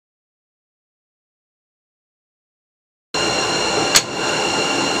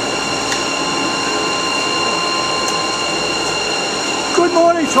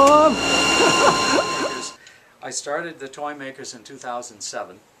Tom! I started the Toymakers in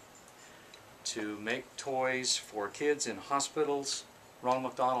 2007 to make toys for kids in hospitals, Ronald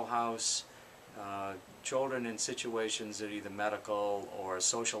McDonald House, children in situations that either medical or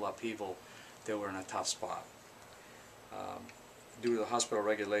social upheaval that were in a tough spot. Due to the hospital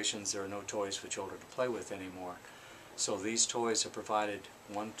regulations, there are no toys for children to play with anymore. So these toys are provided,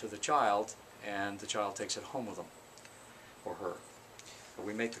 one to the child, and the child takes it home with them, or her. But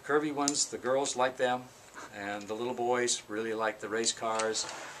we make the curvy ones, the girls like them, and the little boys really like the race cars.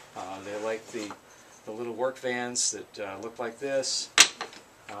 They like the little work vans that look like this.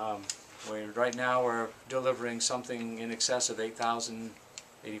 Right now we're delivering something in excess of 8,000,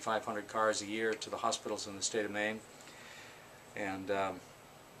 8,500 cars a year to the hospitals in the state of Maine. And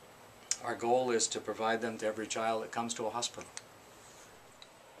our goal is to provide them to every child that comes to a hospital.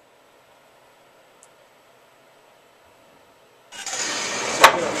 So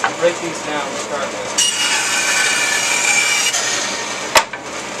I'm going to break these down to start with.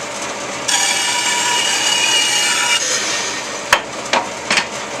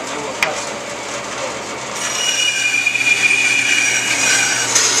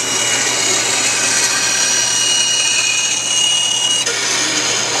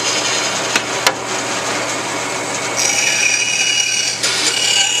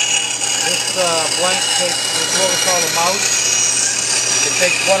 Blank takes what we call the mouse. It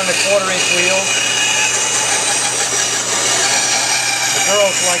takes 1 1/4 inch wheels. The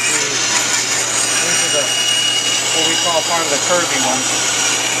girls like these. These are what we call part of the curvy ones.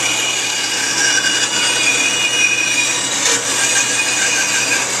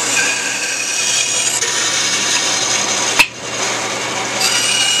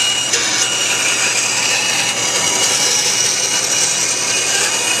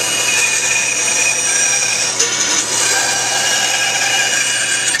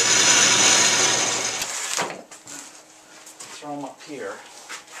 Throw them up here.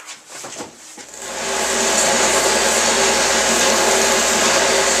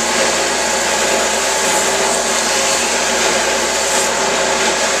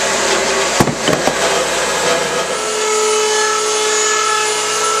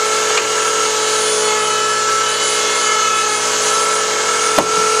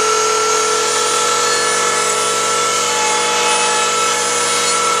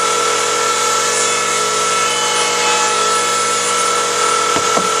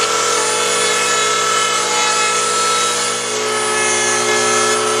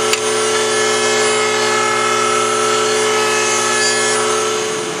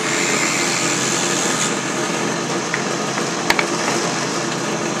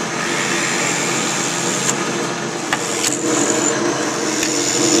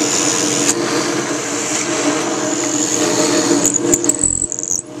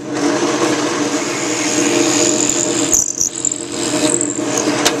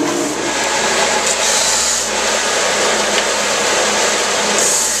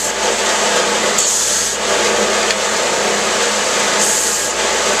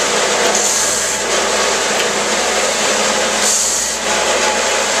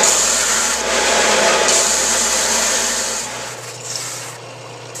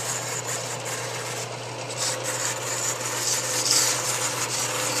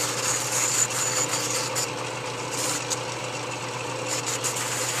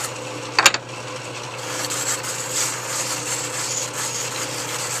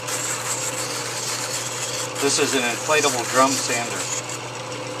 This is an inflatable drum sander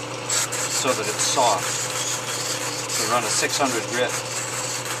so that it's soft. We run a 600 grit,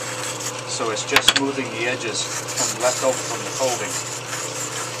 so it's just smoothing the edges from left over from the coating.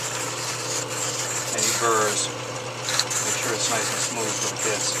 Any burrs, make sure it's nice and smooth for the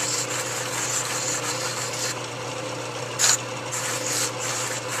kids.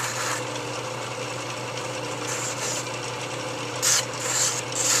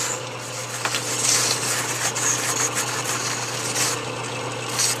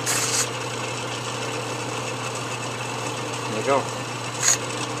 There you go.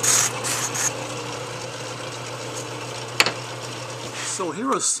 So here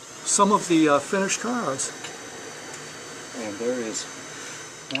are some of the finished cars. And there is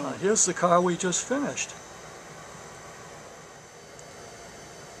one. Here's the car we just finished.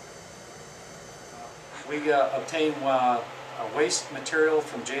 We obtain waste material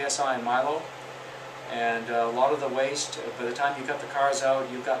from JSI and Milo, and a lot of the waste, by the time you cut the cars out,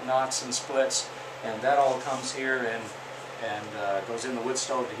 you've got knots and splits, and that all comes here and goes in the wood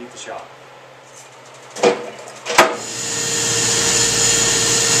stove to heat the shop.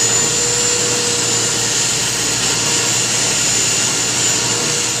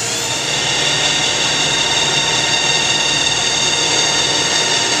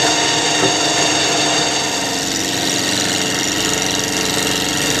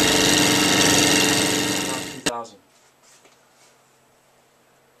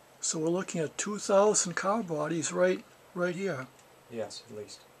 So we're looking at 2,000 car bodies right here. Yes, at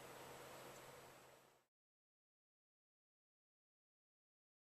least.